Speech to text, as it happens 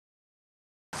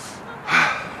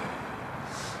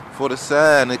For the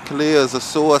sign, it clears a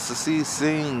source. The sea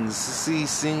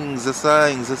sings the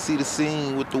signs. I see the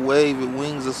scene with the wave, it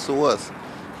wings a source.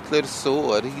 Clear the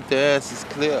sword, he dances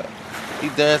clear. He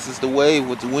dances the wave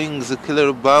with the wings, a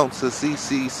clear bounce. A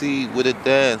see with a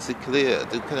dance, it clear.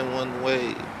 The clear one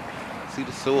wave. See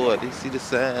the sword, you see the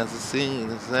signs, the scene,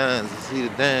 the signs, you see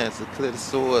the dance, the clear the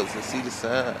swords, you see the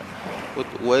sign. With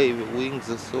the wave, it wings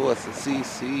the source, the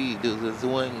CC, do his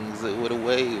wings, with a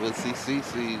wave, a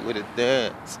CCC, with a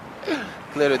dance.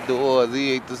 Clear the doors,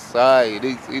 he ain't the side,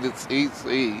 he see the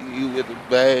CC, he with the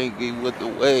bang, he with the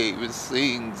wave, it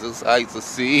sings, the sights of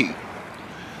sea.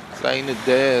 Sign the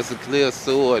dance, a clear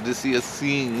sword, to see a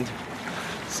scene.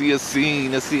 See a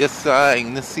scene, I see a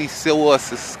sign, I see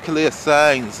sources, clear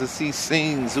signs, I see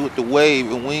scenes with the wave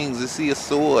and wings, I see a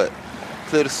sword,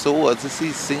 clear the swords, I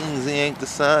see scenes, he ain't the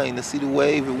sign, I see the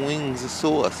wave and wings, a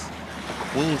source,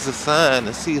 wings a sign,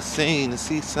 I see a scene, I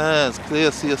see signs, clear,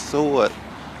 I see a sword,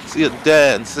 see a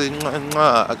dance,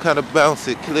 I kind of bounce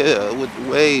it clear with the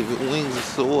wave and wings, a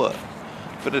sword.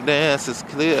 For the dance is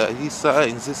clear, he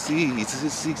signs, he sees,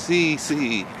 he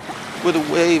see. With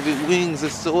a wave, it wings, a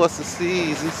source, it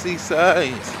sees, he see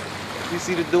signs. You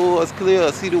see the doors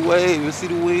clear, see the wave, you see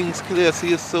the wings clear,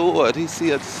 see a sword, he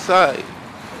see a sign.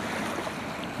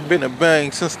 Been a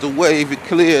bang since the wave it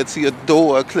cleared, see a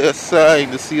door, a clear sign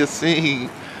to see a scene.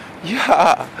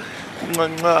 Yeah.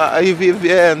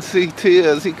 If see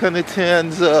tears, he kind of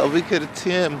turns up, he could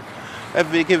attend.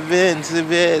 Every event,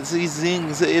 he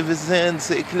sings, if it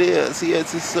ends, it clears, he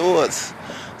has his swords.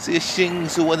 See a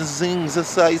shings, one zings, a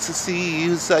sights a sea,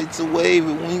 who sights a wave,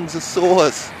 it wings a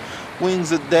source.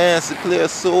 Wings a dance, a clear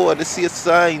sword, to see a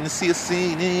sign, to see a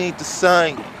scene, he ain't the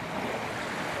sign.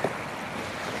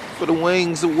 For the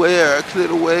wings aware, I clear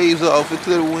the waves off, I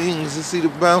clear the wings, to see the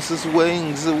bounces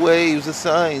wings, the waves, the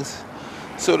signs.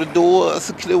 So the doors,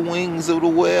 the clear wings of the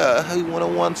wear. He wanna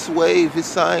once wave, his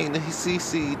sign, he see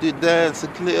the dance, the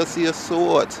clear, see a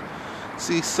sword.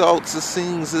 See salts, the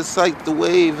sings, the sight, the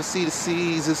wave, I see the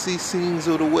seas, I see scenes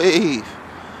of the wave.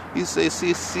 You say,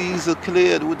 see seas are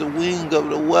cleared with the wing of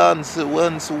the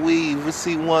once weave, I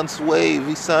see once wave,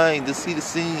 he signed, to see the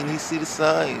scene, he see the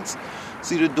signs.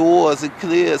 See the doors, it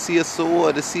clear, see a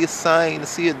sword, I see a sign, I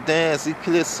see a dance, he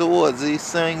clear swords, he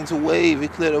signs a wave, he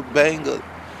clear a banger.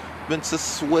 Been to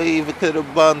swave, it could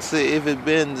have bounce it, if it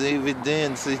bends, if it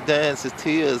dance, it dance, it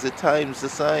tears, it times the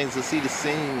signs, I see the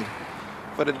scene.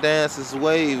 For the dance's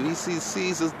wave, he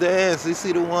sees us dance, he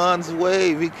see the one's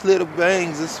wave, he clear the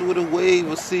bangs, it's with a wave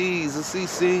of seas, I see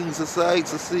scenes, the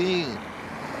sights, a scene.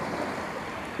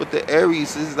 With the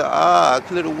Aries is the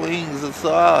clear the wings of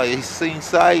Sire, he seen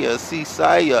Sire, see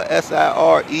Sire,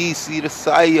 S-I-R-E, see the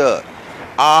Sire.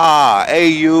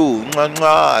 A-U,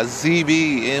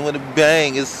 ZB, and with a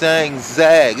bang, it sang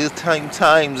zag, it's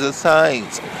times, the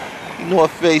signs.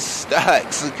 North Face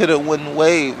stacks, it could have won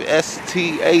wave, S-T-A-C-X-Z,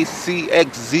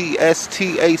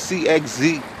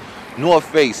 S-T-A-C-X-Z, North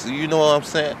Face, you know what I'm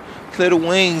saying? Clear the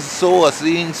wings, source,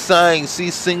 seeing signs, see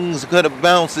sings, could have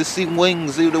bounced, see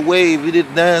wings, see the wave, he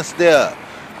did dance there,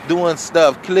 doing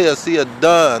stuff, clear, see a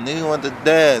done, he want to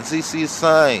dance, he see a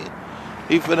sign.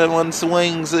 He for that one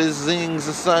swings, it zings,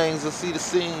 the signs, I see the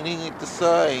scene, he ain't the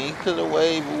sign. He could have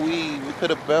waved a weave, he could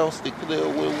have bounced it clear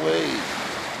with a wave.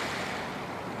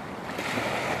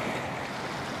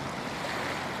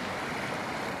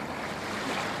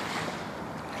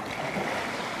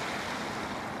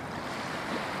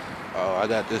 Oh, I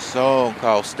got this song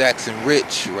called Stacks and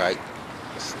Rich, right?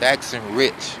 Stacks and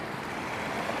Rich.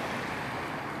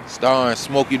 Starring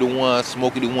Smokey the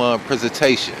One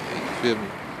presentation. You feel me?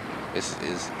 It's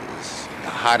the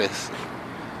hottest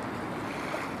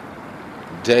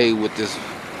day with this,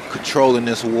 controlling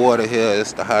this water here.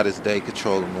 It's the hottest day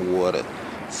controlling the water.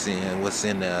 Seeing what's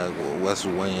in there, what's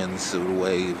weighing through the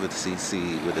wave with the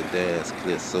CC, with the dance,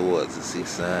 clear swords, to see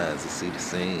signs, to see the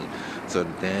scene. So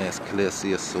the dance, clear,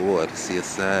 see a sword, to see a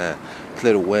sign.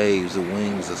 Clear the waves, the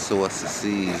wings, the source, the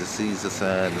seas, the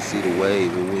sign, to see the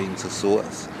wave, the wings, the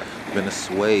source. Been a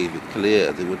sway, but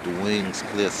clear, with the wings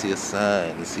clear, see a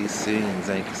sign, to see scenes,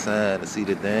 ain't the sign, to see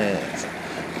the dance.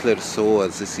 Clear the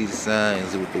swords, to see the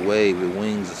signs, with the wave, it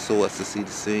wings, the source, to see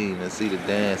the scene, to see the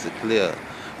dance, it clear.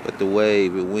 With the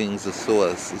wave, it wings, the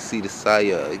source, to see the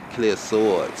sire, it clear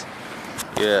swords.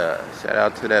 Yeah, shout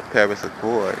out to that Paris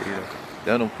Accord, you know.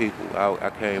 Them people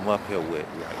I came up here with,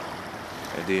 right?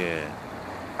 And then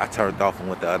I turned off and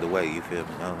went the other way, you feel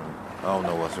me? I don't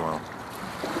know what's wrong.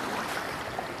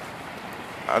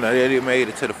 I know they made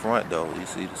it to the front though. You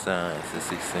see the signs, you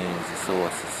see scenes, the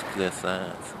sources, clear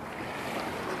signs.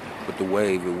 With the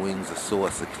wave, it wings, the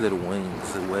source, it clear the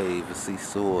wings, the wave, it see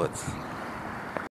swords.